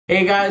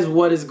Hey guys,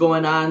 what is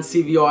going on?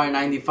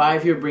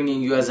 CVOR95 here,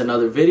 bringing you guys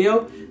another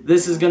video.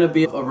 This is going to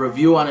be a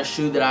review on a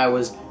shoe that I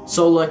was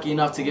so lucky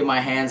enough to get my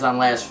hands on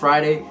last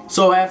Friday.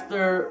 So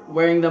after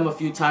wearing them a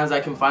few times, I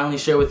can finally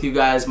share with you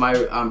guys my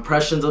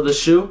impressions of the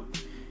shoe.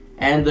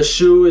 And the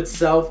shoe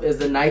itself is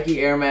the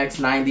Nike Air Max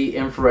 90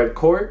 Infrared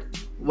Cork.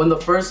 When the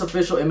first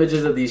official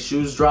images of these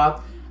shoes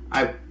dropped,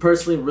 I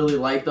personally really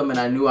liked them and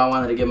I knew I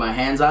wanted to get my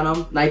hands on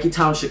them. Nike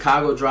Town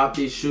Chicago dropped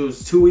these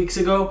shoes 2 weeks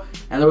ago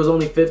and there was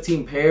only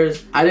 15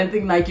 pairs. I didn't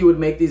think Nike would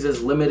make these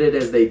as limited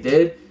as they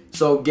did,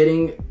 so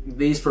getting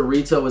these for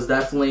retail was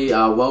definitely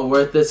well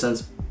worth it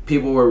since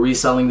people were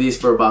reselling these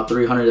for about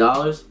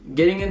 $300.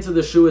 Getting into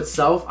the shoe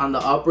itself, on the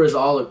upper is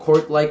all a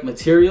cork-like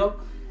material.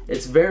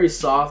 It's very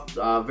soft,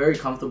 very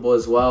comfortable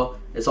as well.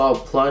 It's all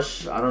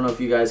plush. I don't know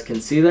if you guys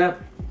can see that.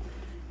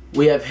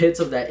 We have hits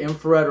of that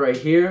infrared right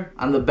here.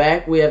 On the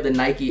back we have the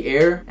Nike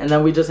Air, and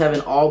then we just have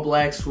an all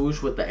black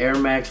swoosh with the Air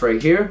Max right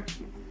here.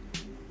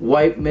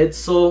 White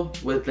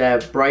midsole with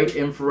that bright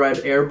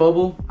infrared air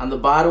bubble. On the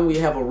bottom we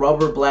have a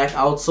rubber black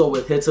outsole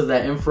with hits of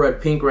that infrared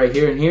pink right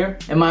here and here.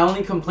 And my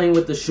only complaint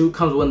with the shoe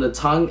comes when the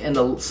tongue and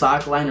the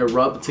sock liner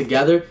rub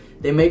together.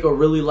 They make a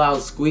really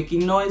loud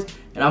squeaking noise,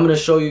 and I'm going to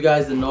show you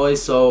guys the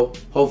noise, so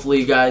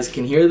hopefully you guys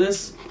can hear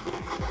this.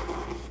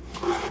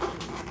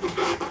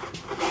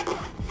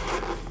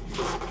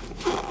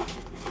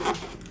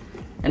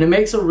 And it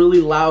makes a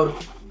really loud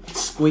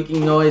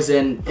squeaking noise,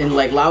 and in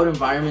like loud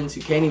environments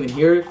you can't even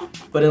hear it,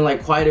 but in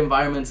like quiet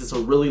environments it's a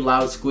really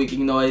loud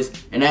squeaking noise.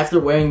 And after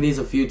wearing these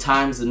a few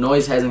times, the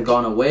noise hasn't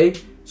gone away.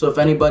 So if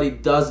anybody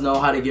does know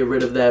how to get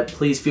rid of that,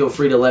 please feel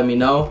free to let me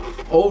know.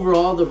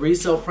 Overall, the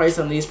resale price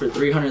on these for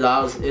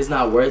 $300 is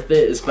not worth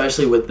it,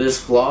 especially with this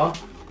flaw.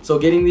 So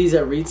getting these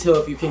at retail,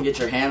 if you can get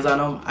your hands on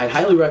them, I'd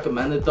highly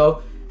recommend it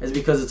though, is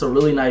because it's a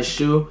really nice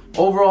shoe.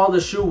 Overall, the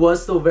shoe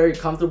was still very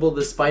comfortable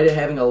despite it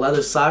having a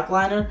leather sock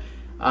liner.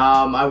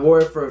 I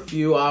wore it for a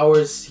few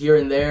hours here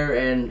and there,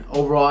 and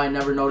overall I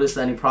never noticed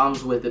any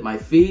problems with it, my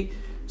feet.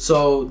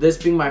 So this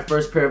being my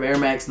first pair of Air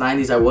Max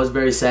 90s, I was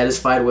very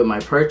satisfied with my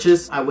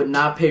purchase. I would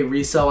not pay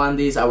resale on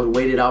these. I would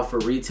wait it out for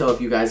retail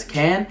if you guys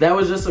can. That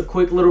was just a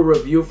quick little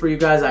review for you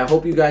guys. I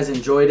hope you guys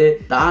enjoyed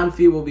it. The on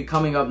feet will be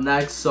coming up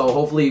next, so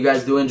hopefully you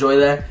guys do enjoy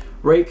that.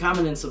 Rate,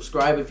 comment, and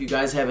subscribe if you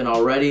guys haven't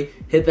already.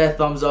 Hit that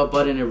thumbs up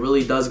button. It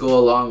really does go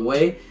a long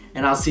way.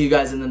 And I'll see you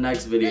guys in the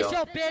next video.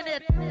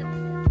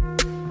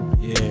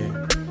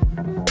 Yeah,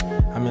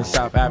 I'm in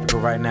South Africa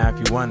right now if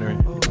you're wondering.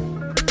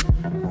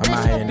 I'm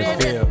out here in the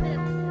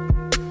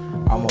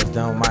field. Almost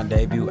done with my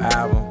debut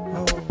album.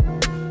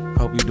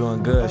 Hope you're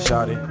doing good,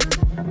 shawty.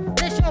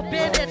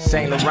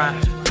 Saint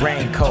Laurent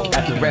raincoat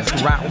at the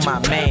restaurant with my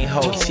main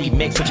hoe. She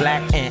mixed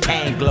black and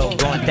Anglo,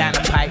 going down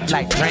the pipe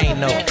like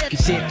Drano.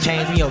 Shit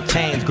change when your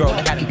chains grow.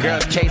 They got the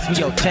girls chase when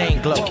your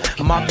chain glow.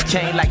 I'm off the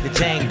chain like the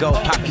Django,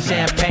 popping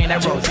champagne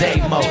that rose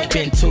mode.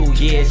 Been 2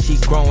 years, she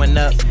growing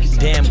up.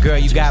 Damn girl,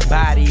 you got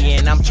body,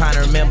 and I'm trying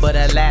to remember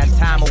the last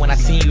time when I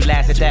seen you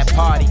last at that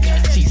party.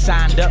 She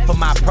signed up for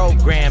my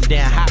program,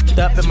 then hopped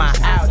up in my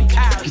Audi.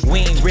 We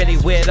ain't really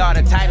with all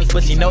the titles,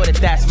 but she know that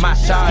that's my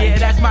shawty. Yeah,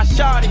 that's my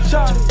shawty.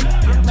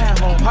 I'm at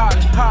home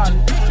hardly.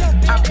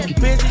 I'm too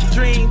busy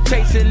dream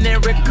chasing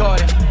and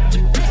recording.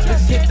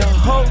 Let's hit the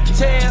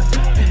hotel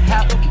and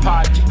have a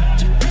party.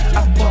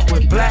 I fuck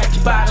with black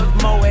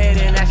bottles, more head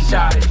than that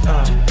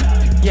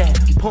shawty. Yeah,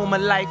 Puma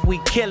life, we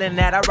killing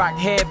that. I rock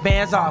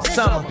headbands all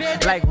summer.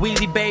 Like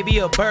Weezy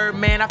Baby or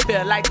Birdman, I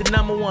feel like the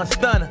 #1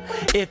 stunner.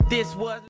 If this was